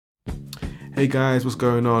Hey guys, what's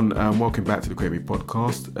going on? Welcome back to the Create Me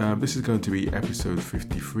podcast. This is going to be episode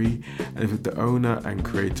 53, and with the owner and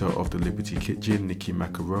creator of the Liberty Kitchen, Nikki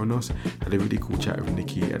Macaronos. Had a really cool chat with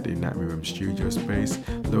Nikki at the Anatomy Room studio space.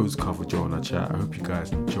 Loads covered during our chat. I hope you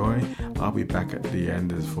guys enjoy. I'll be back at the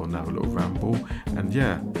end for another little ramble, and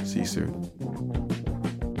yeah, see you soon.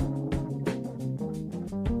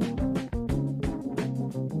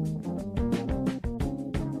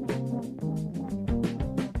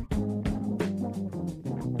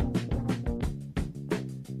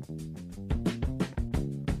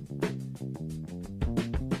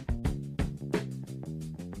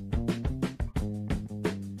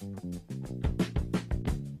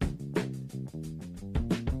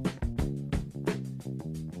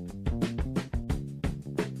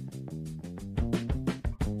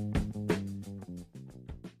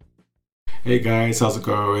 Hey guys, how's it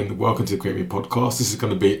going? Welcome to the Create Me podcast. This is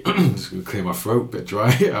going to be, just going to clear my throat, a bit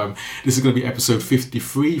dry. This is going to be episode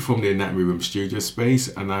 53 from the Anatomy Room studio space,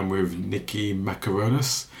 and I'm with Nikki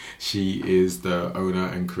Macaronos. She is the owner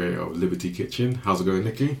and creator of Liberty Kitchen. How's it going,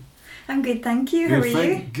 Nikki? I'm good, thank you. How are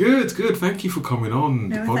you? Good. Thank you for coming on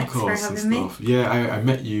the podcast thanks for having stuff. Me. Yeah, I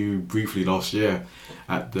met you briefly last year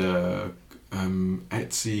at the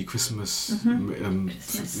Etsy Christmas.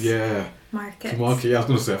 Christmas. Yeah. Market. Yeah, I was going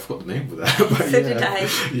to say I forgot the name of that. But so did I.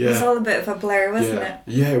 Yeah. It was all a bit of a blur, wasn't it?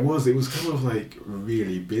 Yeah, it was. It was kind of like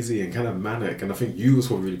really busy and kind of manic. And I think you was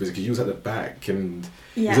probably really busy because you was at the back. And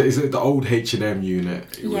is it the old H&M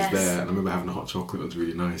unit? It was there. And I remember having a hot chocolate. It was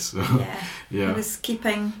really nice. So, yeah. It was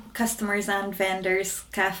keeping customers and vendors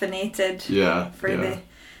caffeinated for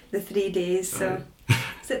the 3 days. So.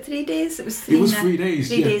 Is it 3 days? It was 3 days. 3 days.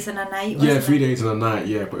 3 days and a night. Wasn't it? 3 days and a night.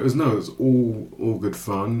 Yeah, but it was all good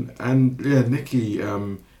fun. And yeah, Nikki,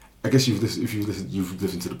 I guess you've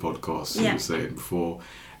listened to the podcast. You were saying before.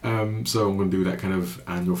 So I'm going to do that kind of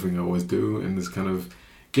annual thing I always do, and just kind of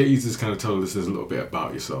get you to just kind of tell the listeners a little bit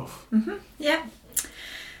about yourself. Mm-hmm. Yeah.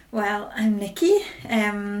 Well, I'm Nikki.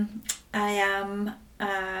 I am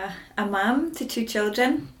a mum to 2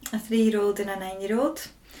 children, a 3-year-old and a 9-year-old.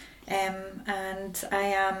 And I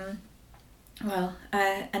am,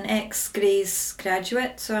 an ex-Grays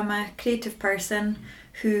graduate, so I'm a creative person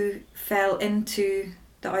who fell into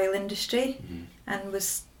the oil industry and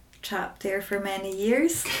was trapped there for many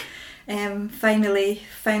years. Finally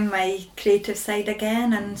found my creative side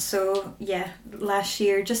again, and so last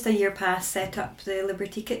year, just a year past, set up the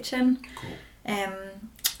Liberty Kitchen. Cool.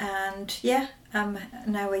 I'm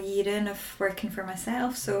now a year in of working for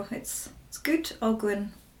myself, so it's good, all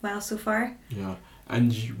going well so far. Yeah,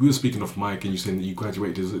 and we were speaking off mic, and you saying that you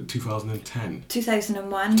graduated, was it 2010?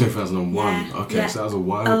 2001. 2001. Yeah, okay, so that was a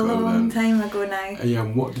while ago then. A long time ago now.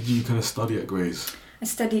 And what did you kind of study at Grays? I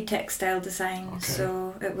studied textile design,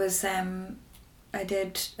 so it was I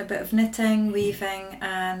did a bit of knitting, weaving,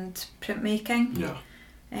 and printmaking. Yeah.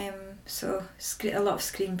 So a lot of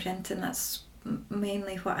screen printing. That's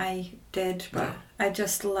mainly what I did, but I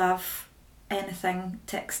just love anything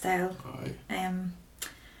textile. Right.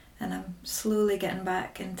 And I'm slowly getting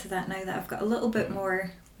back into that now that I've got a little bit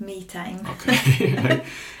more me time. Okay.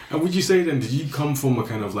 And would you say then, did you come from a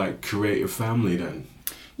kind of like creative family then?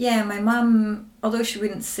 Yeah, my mum, although she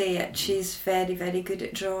wouldn't say it, she's very, very good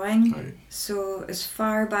at drawing. Right. So as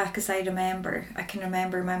far back as I can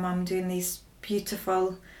remember my mum doing these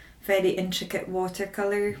beautiful, very intricate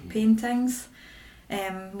watercolour paintings.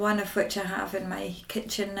 One of which I have in my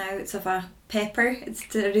kitchen now. It's of a pepper.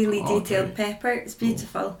 It's a really detailed pepper. It's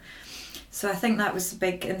beautiful. So I think that was a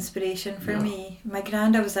big inspiration for me. My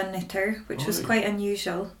granda was a knitter, which was quite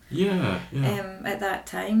unusual. At that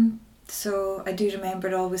time. So I do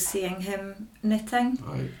remember always seeing him knitting.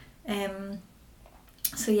 Right.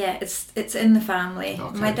 It's in the family.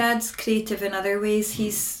 Okay. My dad's creative in other ways.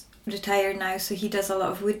 He's retired now, so he does a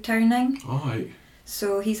lot of wood turning. Right.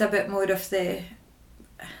 So he's a bit more of the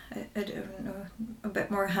I don't know, a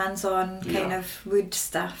bit more hands-on kind of wood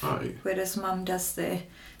stuff, whereas Mum does the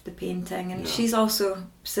painting, and she's also,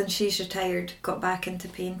 since she's retired, got back into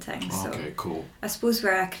painting. Okay, cool. I suppose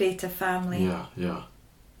we're a creative family. Yeah.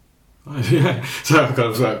 So I kind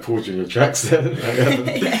of like paused you in your tracks then.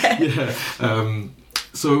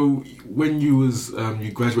 So when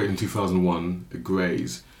you graduated in 2001 at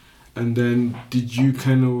Grays, and then did you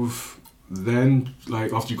kind of then,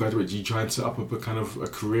 like after you graduated, did you try and set up a kind of a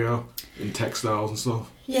career in textiles and stuff?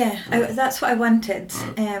 Yeah, that's what I wanted.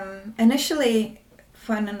 Initially,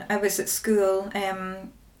 when I was at school,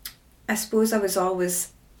 I suppose I was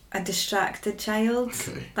always a distracted child.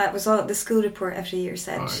 Okay. That was all the school report every year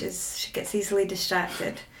said. She gets easily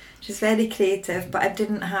distracted. She's very creative, but I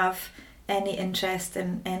didn't have any interest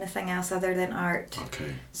in anything else other than art.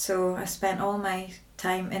 Okay. So I spent all my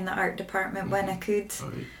time in the art department when I could.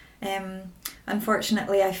 Right.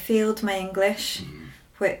 Unfortunately, I failed my English,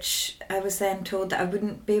 which I was then told that I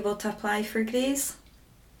wouldn't be able to apply for Grays.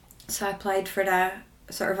 So I applied for a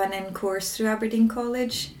sort of an in-course through Aberdeen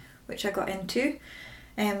College, which I got into.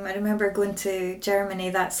 I remember going to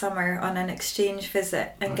Germany that summer on an exchange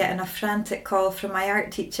visit and getting a frantic call from my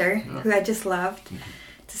art teacher, who I just loved,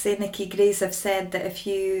 to say, Nikki, Grays have said that if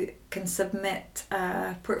you can submit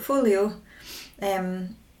a portfolio,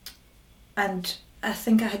 and I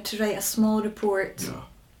think I had to write a small report,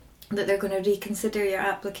 that they're going to reconsider your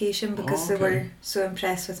application because they were so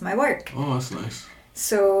impressed with my work. Oh, that's nice.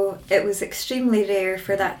 So it was extremely rare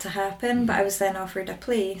for that to happen, but I was then offered a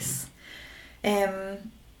place.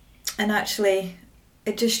 And actually,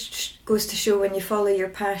 it just goes to show when you follow your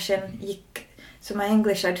passion. So my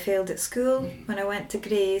English, I'd failed at school. When I went to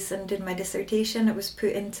Grays and did my dissertation, it was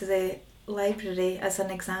put into the library as an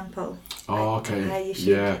example. Oh, okay. How you should.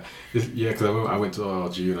 Yeah, because I went to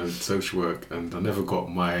RG and I did social work, and I never got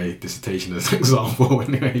my dissertation as an example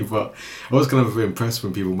anyway, but I was kind of impressed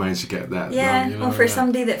when people managed to get that done, well, for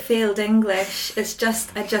somebody that failed English, I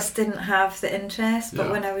just didn't have the interest, but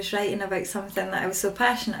when I was writing about something that I was so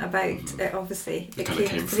passionate about, it obviously it kind of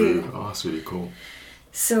came through. Oh, that's really cool.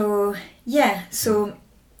 So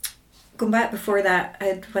going back before that,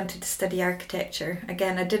 I'd wanted to study architecture.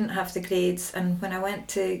 Again, I didn't have the grades, and when I went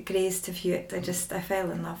to Grays to view it, I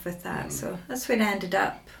fell in love with that. So that's where I ended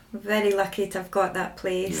up. Very lucky to have got that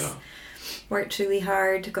place. Yeah. Worked really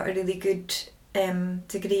hard, got a really good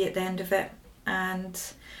degree at the end of it, and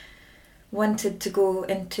wanted to go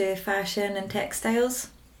into fashion and textiles.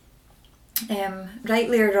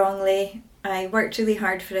 Rightly or wrongly, I worked really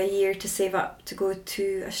hard for a year to save up to go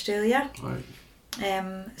to Australia. Right.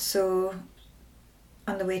 So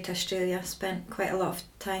on the way to Australia, I spent quite a lot of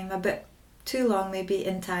time, a bit too long maybe,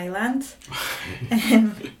 in Thailand.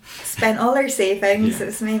 Spent all our savings. It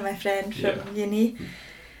was me and my friend from uni.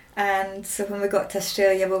 And so when we got to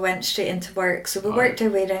Australia, we went straight into work. So we worked our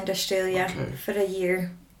way around Australia for a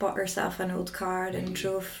year, bought ourselves an old car and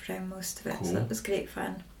drove around most of it. Cool. So that was great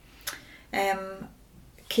fun.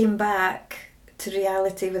 Came back to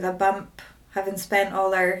reality with a bump, having spent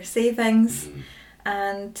all our savings.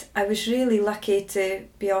 And I was really lucky to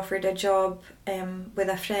be offered a job with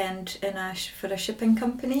a friend for a shipping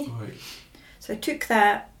company. Right. So I took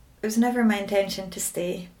that. It was never my intention to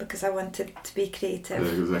stay because I wanted to be creative.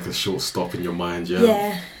 It was like a short stop in your mind,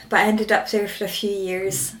 Yeah, but I ended up there for a few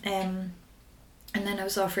years. And then I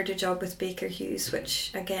was offered a job with Baker Hughes,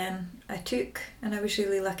 which again I took, and I was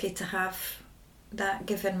really lucky to have that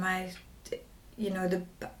given my,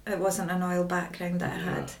 it wasn't an oil background that I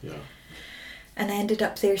had. Yeah. And I ended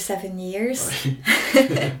up there 7 years.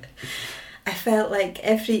 Right. I felt like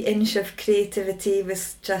every inch of creativity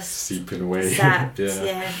was just seeping away. Sapped.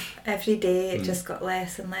 Every day it just got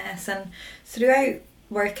less and less. And throughout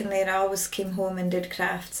working there, I always came home and did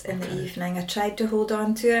crafts in the evening. I tried to hold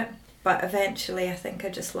on to it, but eventually I think I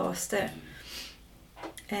just lost it.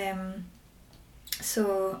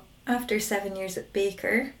 So after 7 years at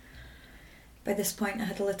Baker, by this point I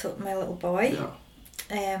had my little boy.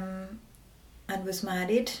 And was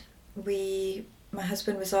married. My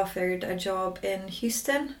husband was offered a job in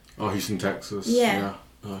Houston. Oh, Houston, Texas. Yeah.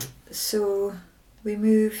 Right. So we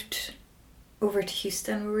moved over to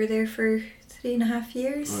Houston. We were there for 3.5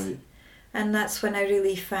 years. Right. And that's when I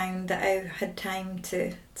really found that I had time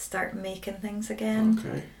to start making things again.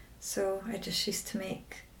 Okay. So I just used to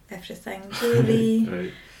make everything. Jewellery.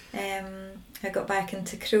 Right. I got back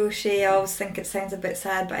into crochet. I always think it sounds a bit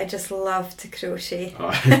sad, but I just love to crochet.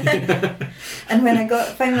 And when I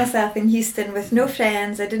found myself in Houston with no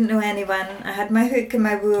friends, I didn't know anyone, I had my hook and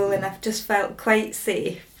my wool, and I've just felt quite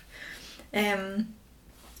safe.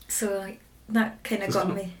 So that kind of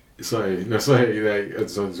got me. Sorry, I just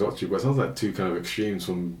want to watch you, but it sounds like two kind of extremes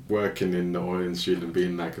from working in the oil industry and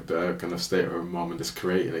being like a kind of stay-at-home mum and just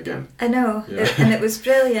creating again. I know, and it was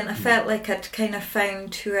brilliant. I felt like I'd kind of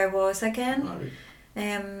found who I was again.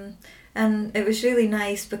 Right. And it was really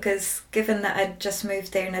nice because given that I'd just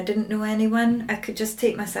moved there and I didn't know anyone, I could just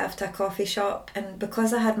take myself to a coffee shop, and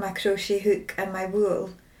because I had my crochet hook and my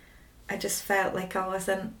wool, I just felt like I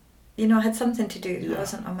wasn't, I had something to do. I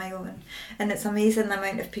wasn't on my own. And it's amazing the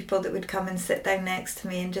amount of people that would come and sit down next to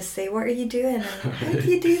me and just say, "What are you doing? And how do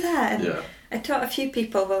you do that?" And I taught a few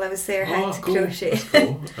people while I was there how to crochet. That's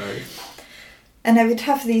cool. Right. And I would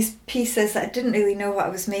have these pieces that I didn't really know what I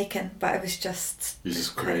was making, but I was just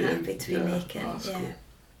quite happy to be making. Cool.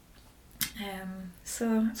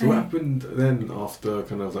 So what happened then after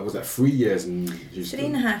kind of like, was that 3 years in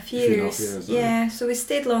Houston? 3.5 years. 3.5 years, yeah, so we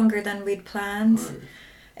stayed longer than we'd planned. Right.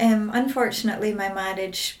 Unfortunately, my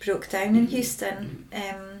marriage broke down in Houston.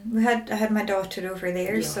 I had my daughter over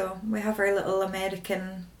there, so we have our little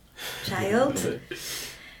American child.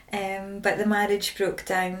 But the marriage broke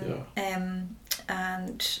down,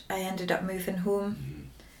 and I ended up moving home.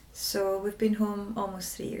 So we've been home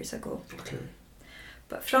almost 3 years ago. Okay.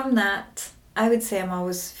 But from that, I would say I'm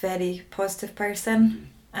always a very positive person,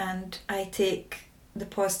 and I take the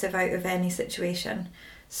positive out of any situation.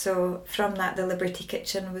 So from that, the Liberty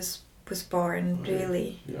Kitchen was born,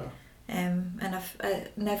 really. Yeah. And I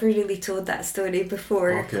never really told that story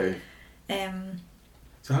before. Okay.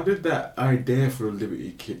 So how did that idea for the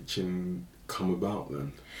Liberty Kitchen come about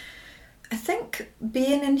then? I think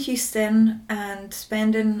being in Houston and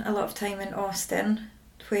spending a lot of time in Austin,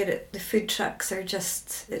 where the food trucks are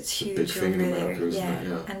just, it's huge over there.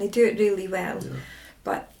 Yeah, and they do it really well. Yeah.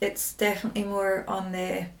 But it's definitely more on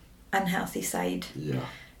the unhealthy side. Yeah.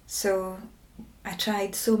 So I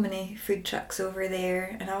tried so many food trucks over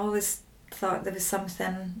there, and I always thought there was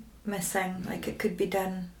something missing, like it could be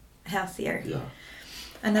done healthier. Yeah.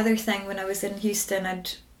 Another thing, when I was in Houston,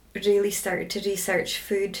 I'd really started to research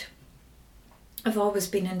food. I've always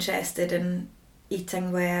been interested in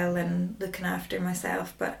eating well and looking after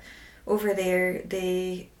myself, but over there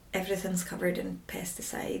everything's covered in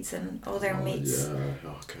pesticides, and all their meat's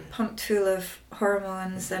pumped full of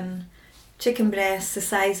hormones, and chicken breasts the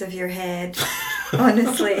size of your head.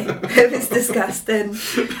 Honestly, it was disgusting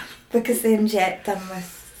because they inject them with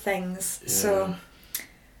things. Yeah. So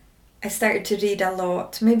I started to read a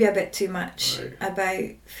lot, maybe a bit too much, about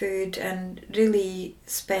food, and really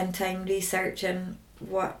spend time researching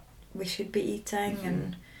what we should be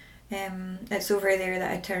eating. And it's over there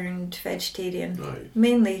that I turned vegetarian,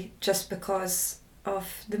 mainly just because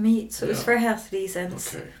of the meat. So it was for health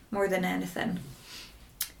reasons more than anything.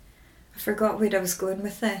 I forgot where I was going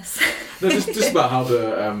with this. No, just about how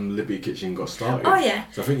the Liberty Kitchen got started. Oh yeah.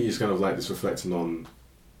 So I think it's kind of like this reflecting on,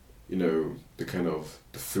 you know, the kind of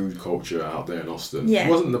the food culture out there in Austin. Yeah. It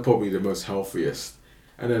wasn't probably the most healthiest.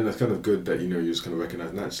 And then it's kind of good that, you know, you just kind of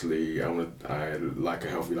recognise naturally I like a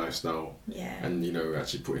healthy lifestyle. Yeah. And, you know,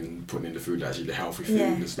 actually putting in the food, actually the healthy food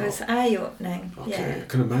and stuff. It was eye-opening. Okay, yeah. I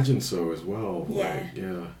can imagine so as well. Yeah.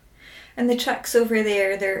 Yeah. And the trucks over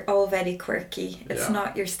there, they're all very quirky. It's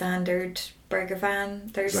not your standard burger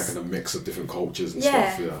van. There's like a mix of different cultures and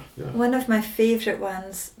stuff. Yeah. One of my favourite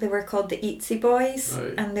ones, they were called the Eatsy Boys,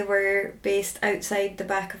 and they were based outside the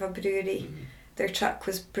back of a brewery. Their truck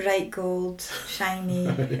was bright gold, shiny.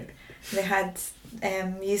 They had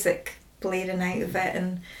music blaring out of it,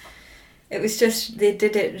 and it was just, they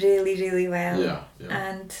did it really, really well. Yeah.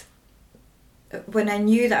 And when I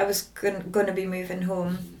knew that I was going to be moving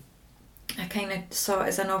home, I kind of saw it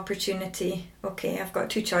as an opportunity. Okay, I've got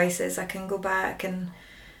two choices. I can go back and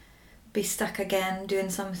be stuck again doing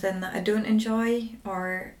something that I don't enjoy,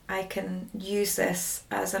 or I can use this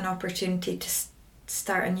as an opportunity to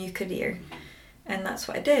start a new career. And that's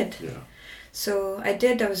what I did. Yeah. So I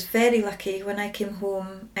did. I was very lucky when I came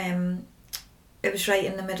home. It was right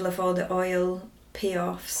in the middle of all the oil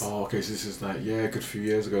payoffs. Oh, okay. So this is like a good few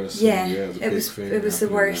years ago. It was the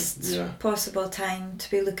worst possible time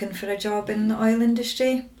to be looking for a job in the oil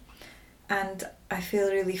industry, and I feel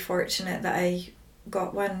really fortunate that I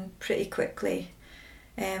got one pretty quickly.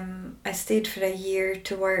 I stayed for a year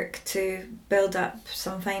to work to build up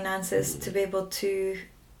some finances to be able to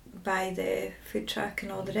buy the food truck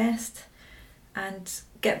and all the rest, and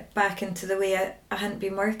get back into the way I hadn't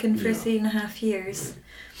been working for 3.5 years.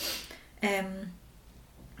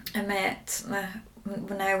 I met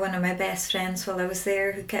one of my best friends while I was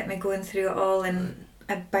there, who kept me going through it all, and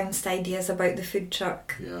I bounced ideas about the food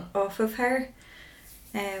truck off of her.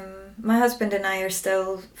 My husband and I are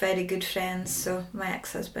still very good friends, so my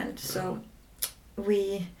ex-husband, so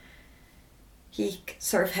he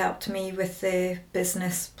sort of helped me with the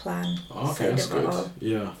business plan side of it all.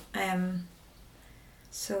 Yeah.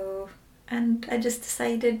 So, and I just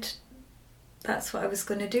decided that's what I was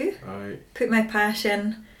going to do. Right. Put my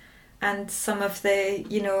passion and some of the,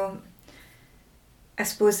 you know, I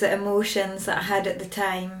suppose the emotions that I had at the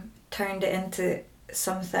time, turned it into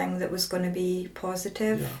something that was going to be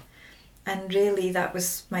positive. And really that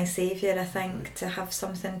was my saviour, I think, to have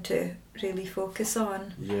something to really focus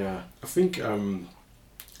on. Yeah, I think I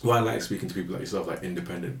like speaking to people like yourself, like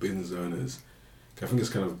independent business owners. I think it's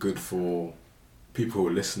kind of good for people who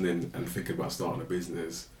are listening and thinking about starting a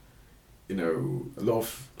business, you know, a lot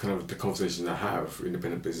of kind of the conversations I have with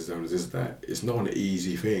independent business owners is that it's not an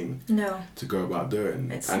easy thing to go about doing.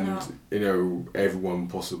 It's and, not. you know, everyone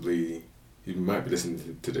possibly who might be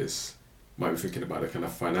listening to this might be thinking about the kind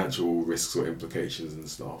of financial risks or implications and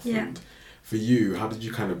stuff. Yeah. And for you, how did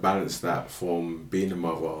you kind of balance that from being a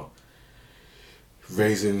mother,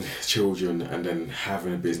 raising children, and then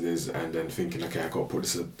having a business, and then thinking, okay, I got to put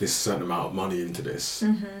this certain amount of money into this?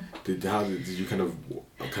 Mm-hmm. How did you kind of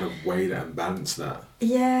weigh that and balance that?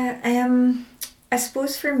 Yeah, I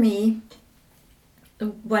suppose for me,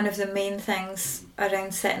 one of the main things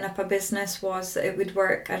around setting up a business was that it would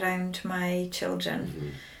work around my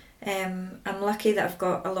children. Mm-hmm. I'm lucky that I've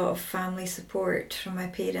got a lot of family support from my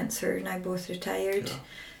parents who are now both retired. Yeah.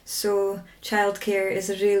 So childcare is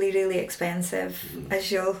really, really expensive,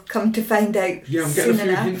 as you'll come to find out. Yeah, I'm getting a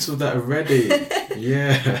few hints of that already.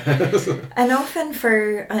 Yeah. And often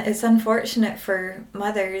it's unfortunate for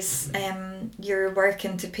mothers, you're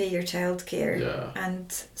working to pay your childcare. Yeah.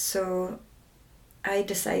 And so I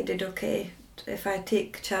decided, okay, if I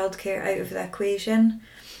take childcare out of the equation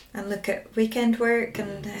and look at weekend work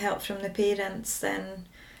and help from the parents, then,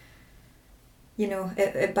 you know,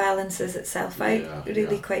 it balances itself out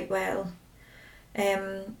really quite well.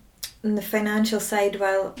 And the financial side,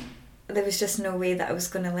 well, there was just no way that I was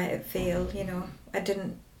going to let it fail, you know. I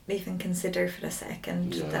didn't even consider for a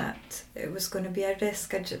second that it was going to be a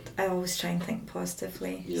risk. I always try and think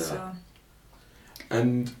positively. Yeah. So.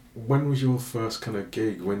 And when was your first kind of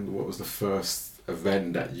gig? What was the first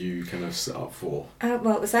event that you kind of set up for?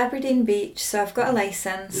 Well, it was Aberdeen Beach, so I've got a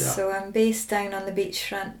licence. Yeah. So I'm based down on the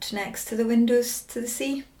beachfront next to the windows to the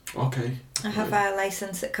sea. Okay. I have a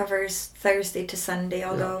licence that covers Thursday to Sunday,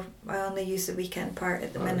 although I only use the weekend part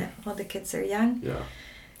at the minute while the kids are young. Yeah.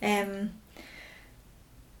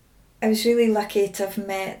 I was really lucky to have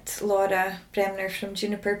met Laura Bremner from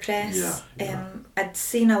Juniper Press. I'd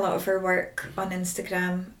seen a lot of her work on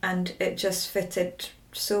Instagram, and it just fitted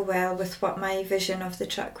so well with what my vision of the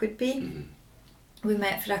truck would be. Mm-hmm. We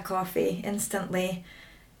met for a coffee, instantly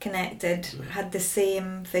connected, had the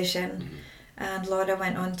same vision, and Laura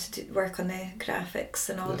went on to work on the graphics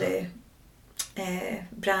and all the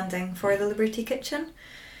branding for the Liberty Kitchen.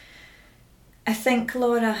 I think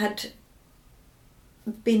Laura had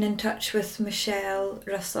been in touch with Michelle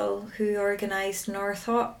Russell, who organised North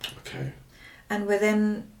Hop. Okay. And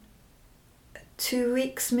within 2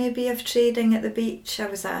 weeks maybe of trading at the beach, I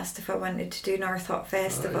was asked if I wanted to do North Hop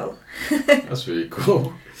Festival. That's really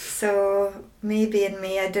cool. So maybe in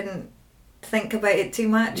me I didn't think about it too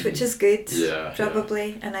much, which is good,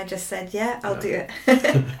 probably. And I just said, I'll do it.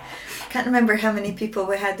 Can't remember how many people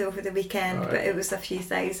we had over the weekend, but it was a few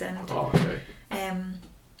thousand. Oh, okay.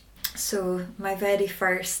 So my very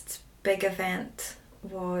first big event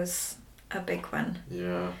was a big one.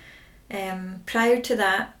 Yeah. Prior to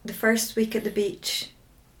that, the first week at the beach,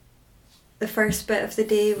 the first bit of the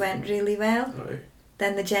day went really well. Right.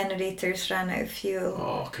 Then the generators ran out of fuel.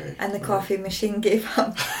 Oh, okay. And the coffee machine gave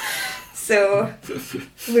up. So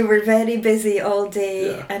we were very busy all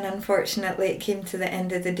day, and unfortunately it came to the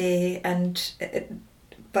end of the day.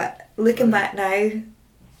 But looking back now,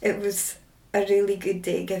 it was a really good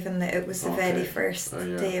day, given that it was the very first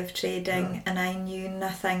day of trading, and I knew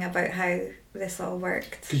nothing about how this all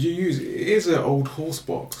worked. Because it is an old horse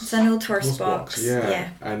box. It's an old horse box. Yeah.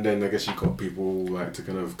 And then I guess you've got people like to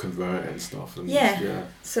kind of convert it and stuff. And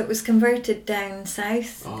So it was converted down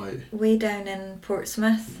south, way down in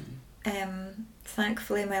Portsmouth.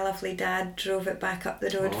 Thankfully my lovely dad drove it back up the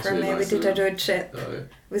road for me. We did a road trip. It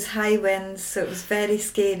was high winds, so it was very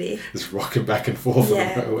scary. It's rocking back and forth on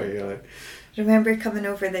the motorway. Remember coming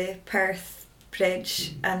over the Perth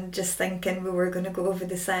Bridge and just thinking we were going to go over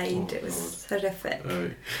the side. It was horrific.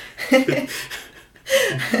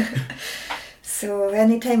 So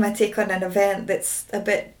anytime I take on an event that's a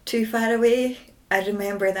bit too far away, I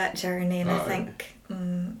remember that journey and I think,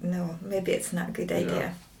 no, maybe it's not a good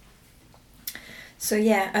idea. So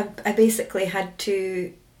I basically had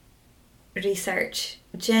to research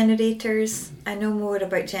generators. I know more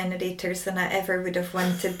about generators than I ever would have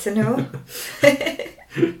wanted to know.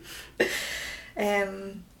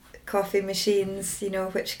 Coffee machines,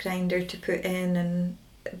 which grinder to put in, and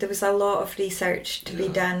there was a lot of research to be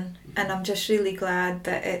done, and I'm just really glad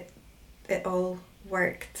that it all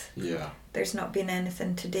worked. There's not been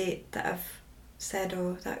anything to date that I've said,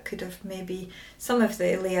 that could have maybe, some of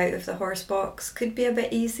the layout of the horse box could be a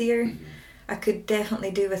bit easier. I could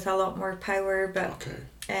definitely do with a lot more power, but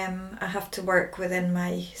I have to work within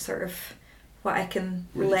my sort of what I can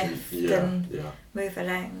lift and move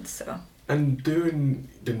around. So. And doing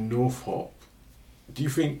the North Hop, do you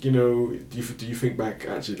think, you know, do you think back,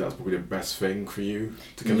 actually that's probably the best thing for you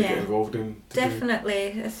to kind of get involved in?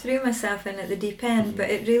 Definitely. I threw myself in at the deep end, but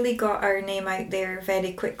it really got our name out there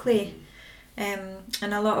very quickly. And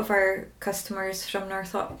a lot of our customers from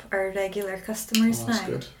Northup are regular customers now. That's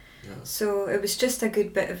good. Yeah. So it was just a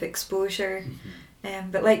good bit of exposure.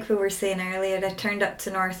 But like we were saying earlier, I turned up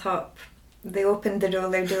to Northup, they opened the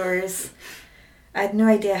roller doors. I had no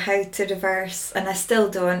idea how to reverse, and I still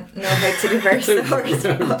don't know how to reverse the horse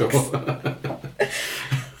box.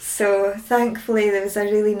 So thankfully there was a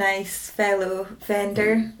really nice fellow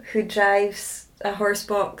vendor who drives a horse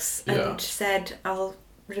box and said, I'll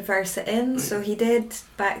reverse it in. So he did,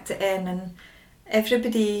 backed it in, and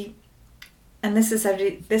everybody, and this is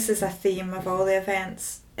a theme of all the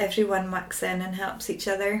events, everyone mucks in and helps each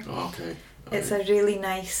other. Okay. It's a really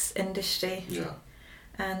nice industry. Yeah.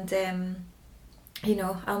 And you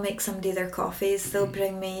know, I'll make somebody their coffees, they'll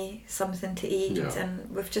bring me something to eat, and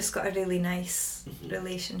we've just got a really nice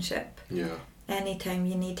relationship. Yeah. Anytime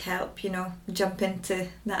you need help, you know, jump into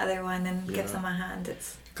the other one and give them a hand.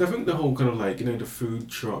 Because I think the whole kind of like, you know, the food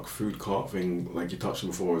truck, food cart thing, like you touched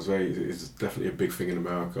on before, is definitely a big thing in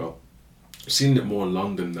America. I've seen it more in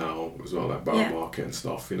London now as well, like Borough Market and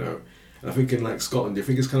stuff, you know. And I think in like Scotland, do you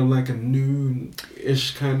think it's kind of like a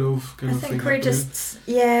new-ish kind of thing? I think we're just,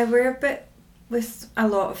 we're a bit, with a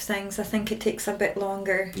lot of things, I think it takes a bit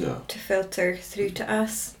longer to filter through to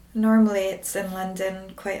us. Normally it's in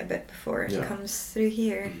London quite a bit before it comes through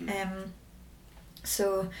here.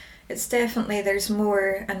 So it's definitely, there's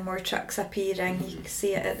more and more trucks appearing, you can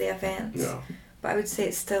see it at the events. But I would say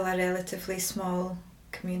it's still a relatively small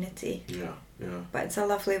community. But it's a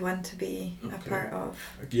lovely one to be a part of.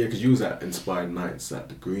 Yeah, because you was at Inspired Nights at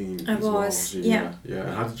the Green. I was, yeah. And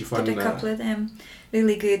how did you find that? Did a couple of them.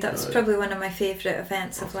 Really good. That was probably one of my favourite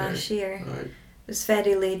events of last year. It was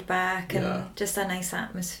very laid back and just a nice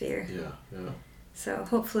atmosphere. So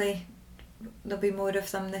hopefully there'll be more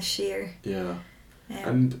of them this year.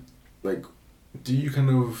 And like, do you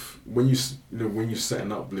kind of, when you're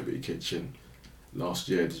setting up Liberty Kitchen last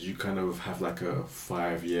year, did you kind of have like a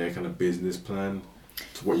 5-year kind of business plan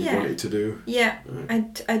to what you wanted to do?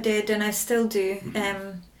 I did, and I still do.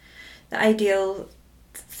 The ideal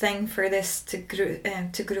thing for this to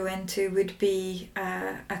grow into would be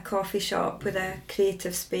a coffee shop with a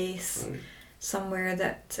creative space, somewhere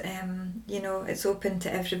that you know, it's open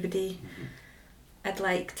to everybody. I'd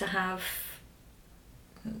like to have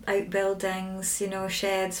outbuildings, you know,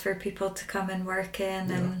 sheds for people to come and work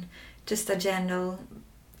in, and just a general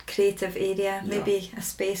creative area, maybe a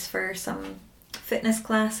space for some fitness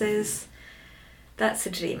classes. That's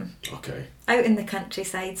a dream. Okay. Out in the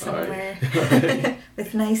countryside somewhere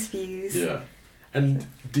with nice views. Yeah. And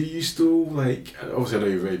do you still, like, obviously I know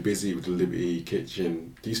you're very busy with the Liberty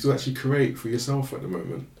Kitchen, do you still actually create for yourself at the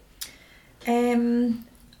moment?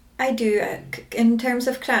 I do, in terms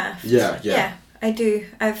of craft. Yeah, I do.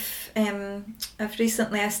 I've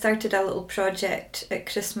recently, I started a little project at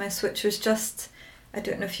Christmas, which was just, I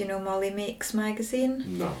don't know if you know Molly Makes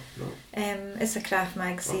magazine. No. It's a craft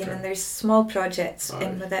magazine, and there's small projects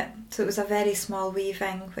in with it. So it was a very small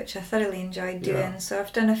weaving, which I thoroughly enjoyed doing. So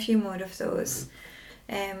I've done a few more of those.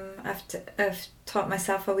 I've taught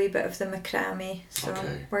myself a wee bit of the macrame, so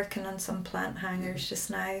I'm working on some plant hangers just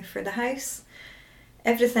now for the house.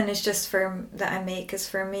 Everything is just that I make is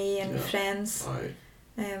for me and friends.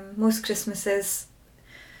 Most Christmases,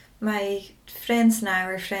 my friends now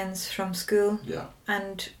are friends from school,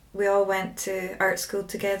 and we all went to art school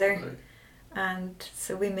together, and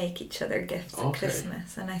so we make each other gifts at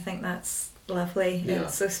Christmas, and I think that's lovely.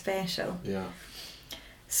 It's so special.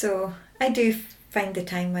 So I do find the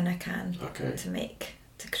time when I can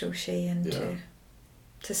to crochet and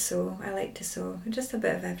to sew. I like to sew, just a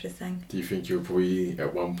bit of everything. Do you think you'll probably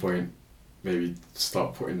at one point maybe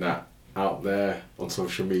start putting that out there on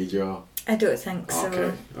social media? I don't think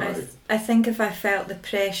so. I think if I felt the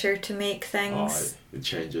pressure to make things, it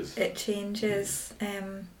changes.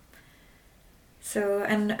 So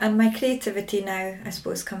and my creativity now, I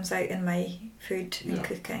suppose, comes out in my food and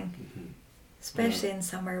cooking. Especially in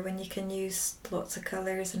summer when you can use lots of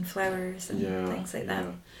colours and flowers and things like that.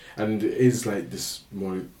 And it is like this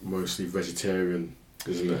mostly vegetarian,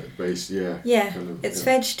 isn't it? Based, it's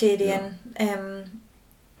vegetarian,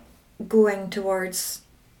 going towards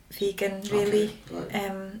vegan really.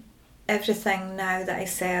 Everything now that I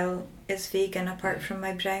sell is vegan apart from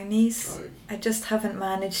my brownies. I just haven't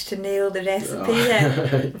managed to nail the recipe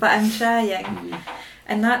yet, but I'm trying.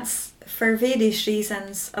 And that's for various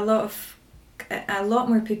reasons. A lot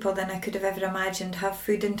more people than I could have ever imagined have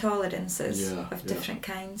food intolerances of different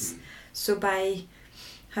kinds. So by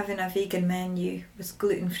having a vegan menu with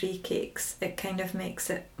gluten-free cakes, it kind of makes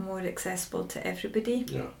it more accessible to everybody.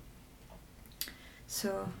 Yeah.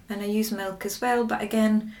 So, and I use milk as well, but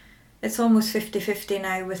again, it's almost 50-50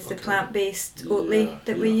 now with the plant-based Oatly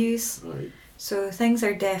that we use. Right. So things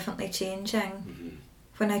are definitely changing. Mm-hmm.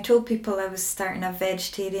 When I told people I was starting a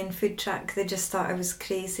vegetarian food truck, they just thought I was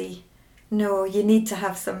crazy. No, you need to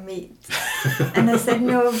have some meat. And I said,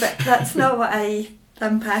 no, but that's not what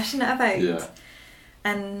I'm passionate about. Yeah.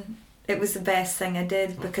 And it was the best thing I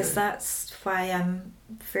did, because that's why I'm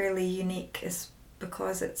fairly unique, is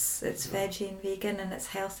because it's veggie and vegan and it's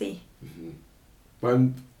healthy. Mm-hmm.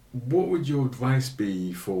 And what would your advice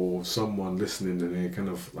be for someone listening and they kind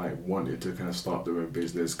of like wanted to kind of start their own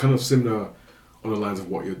business, kind of similar on the lines of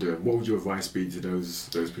what you're doing? What would your advice be to those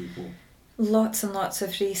people? Lots and lots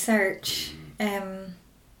of research.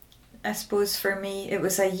 I suppose for me it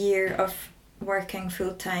was a year of working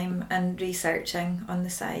full time and researching on the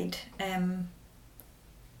side, and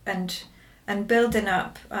building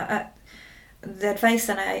up. The advice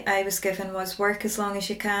that I was given was work as long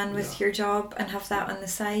as you can with your job and have that on the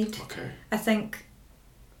side. Okay. I think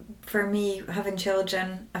for me, having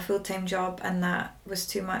children, a full-time job, and that was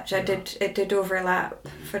too much. It did overlap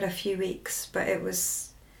for a few weeks, but it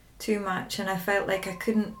was too much, and I felt like I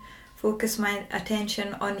couldn't focus my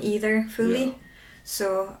attention on either fully. Yeah.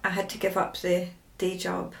 So I had to give up the day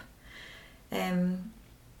job, and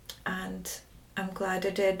I'm glad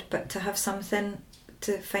I did. But to have something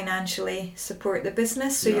to financially support the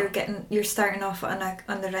business, so you're starting off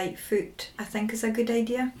on the right foot, I think is a good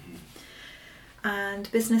idea.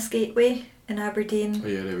 And Business Gateway in Aberdeen, Oh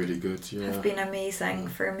yeah, they're really good. Yeah, have been amazing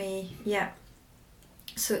for me. Yeah,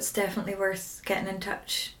 so it's definitely worth getting in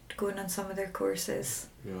touch, going on some of their courses.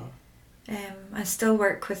 Yeah. I still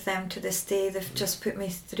work with them to this day. They've just put me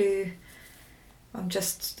through. I'm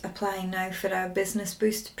just applying now for a Business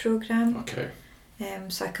Boost program. Okay.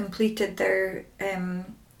 So I completed their, I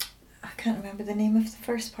can't remember the name of the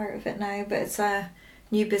first part of it now, but it's a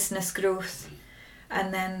new business growth,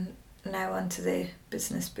 and then now onto the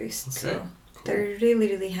Business Boost. Okay. So Cool. they're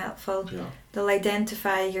really, really helpful. Yeah. They'll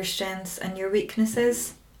identify your strengths and your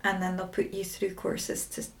weaknesses, and then they'll put you through courses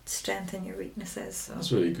to strengthen your weaknesses. So.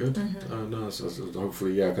 That's really good. Mm-hmm. No, so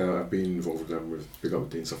hopefully, I've been involved with them with Big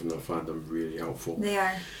Up doing something that I find them really helpful. They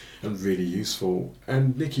are. And really useful.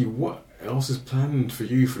 And Nikki, what else is planned for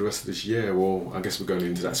you for the rest of this year? Well, I guess we're going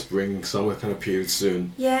into that spring, summer kind of period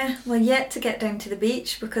soon. Yeah, well, yet to get down to the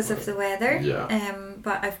beach because of the weather. Yeah.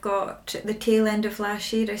 But I've got the tail end of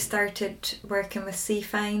last year, I started working with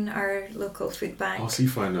Seafine, our local food bank. Oh,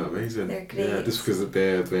 Seafine are amazing. They're great. Yeah, just because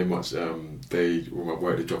they're very much, they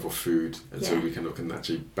work the job of food, and so Yeah. we can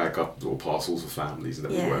actually back up little parcels for families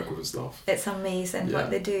that we work with and stuff. It's amazing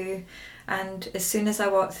what they do. And as soon as I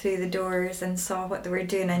walked through the doors and saw what they were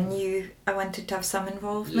doing, I knew I wanted to have some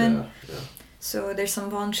involvement. Yeah. So there's some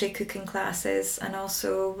voluntary cooking classes, and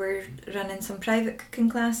also we're running some private cooking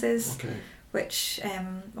classes, Okay. which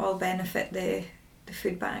all benefit the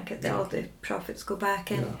food bank. All the profits go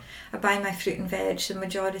back in. Yeah. I buy my fruit and veg, the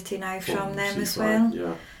majority now, from them as Seafine, well.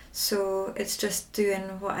 Yeah. So it's just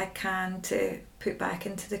doing what I can to put back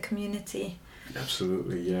into the community.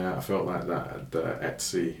 Absolutely, yeah. I felt like that at the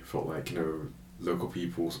Etsy. Felt like, local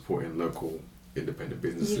people supporting local independent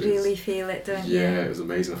businesses. You really feel it, don't you? Yeah, it was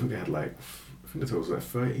amazing. I think they had the total was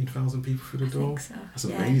 13,000 people through the door. I think so. That's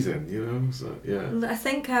amazing, So, yeah. I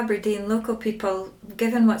think Aberdeen, local people,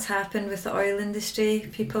 given what's happened with the oil industry,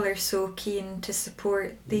 people are so keen to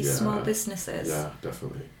support these small businesses. Yeah,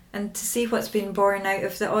 definitely. And to see what's been born out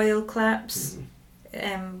of the oil collapse,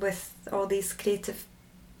 Mm-hmm. with all these creative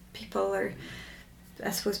people, or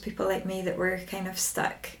I suppose people like me that were kind of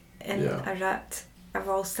stuck in a rut, have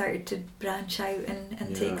all started to branch out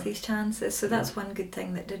and take these chances. So that's one good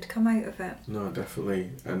thing that did come out of it. No,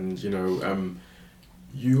 definitely. And you're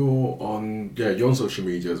on social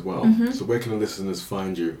media as well. Mm-hmm. So where can the listeners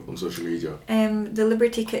find you on social media? The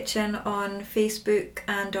Liberty Kitchen on Facebook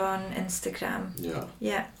and on Instagram.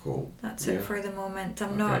 Yeah. Cool. That's it for the moment.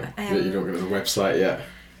 I'm not. You don't get a website yet.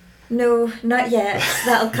 No, not yet.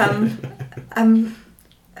 That'll come.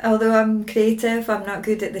 Although I'm creative, I'm not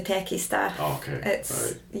good at the techie stuff. Oh, okay.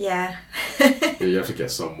 It's yeah, you have to get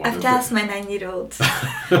someone. I've to ask my 9-year-old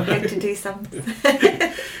how to do something.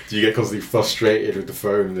 Do you get constantly frustrated with the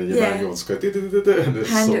phone and then your 9-year-old's go and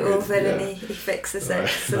hand it over and he fixes it.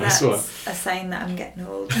 So nice that's a sign that I'm getting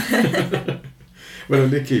old. Well,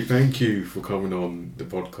 Nikki, thank you for coming on the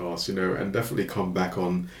podcast, and definitely come back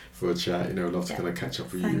on for a chat. You know, I'd love to kind of catch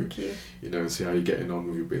up with Thank you. You know, see how you're getting on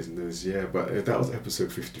with your business. Yeah, but that was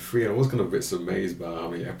episode 53. I was kind of a bit amazed by how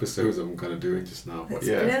many episodes I'm kind of doing just now. But That's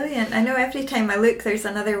brilliant. I know every time I look, there's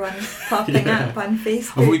another one popping up on Facebook.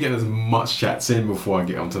 I'm probably getting as much chats in before I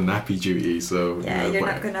get onto nappy duty. So yeah, you're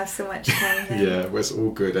not going to have so much time then. Yeah, well, it's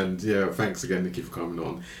all good. And yeah, thanks again, Nikki, for coming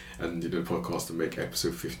on and the podcast to make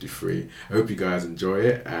episode 53. I hope you guys enjoy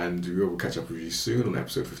it, and we will catch up with you soon on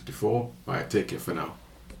episode 54. Right, take care for now.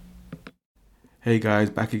 Hey guys,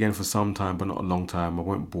 back again for some time, but not a long time. I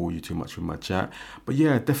won't bore you too much with my chat. But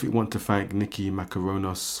yeah, definitely want to thank Nikki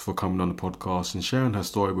Makaronos for coming on the podcast and sharing her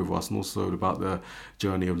story with us, and also about the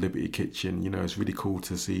journey of Liberty Kitchen. You know, it's really cool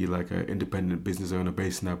to see like an independent business owner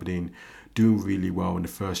based in Aberdeen doing really well in the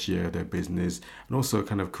first year of their business, and also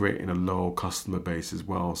kind of creating a loyal customer base as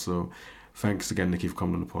well. So thanks again, Nikki, for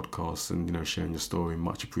coming on the podcast and, you know, sharing your story.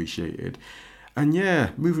 Much appreciated. And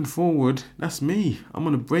yeah, moving forward, that's me. I'm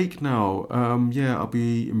on a break now. I'll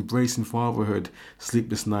be embracing fatherhood,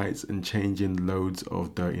 sleepless nights, and changing loads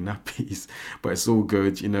of dirty nappies. But it's all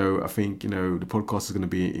good, you know. I think, you know, the podcast is going to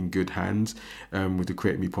be in good hands with the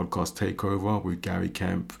Create Me podcast takeover with Gary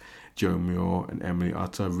Kemp, Joe Muir, and Emily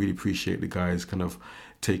Utter. I really appreciate the guys kind of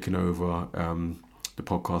taking over the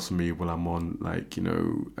podcast for me while I'm on, like, you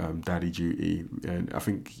know, daddy duty. And I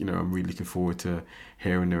think, you know, I'm really looking forward to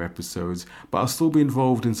hearing their episodes, but I'll still be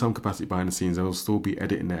involved in some capacity behind the scenes. I'll still be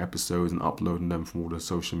editing their episodes and uploading them from all the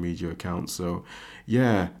social media accounts. So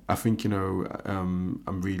yeah, I think, you know,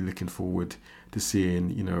 I'm really looking forward to seeing,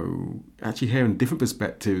 you know, actually hearing different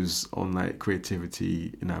perspectives on like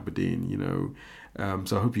creativity in Aberdeen, you know.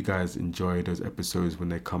 So I hope you guys enjoy those episodes when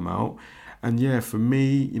they come out. And yeah, for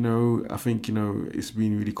me, you know, I think, you know, it's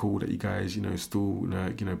been really cool that you guys, you know, still,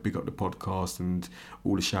 you know, big up the podcast and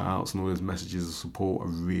all the shout outs and all those messages of support. I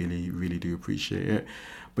really, really do appreciate it.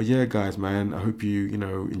 But yeah, guys, man, I hope you, you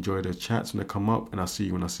know, enjoy those chats when they come up, and I'll see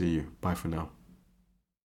you when I see you. Bye for now.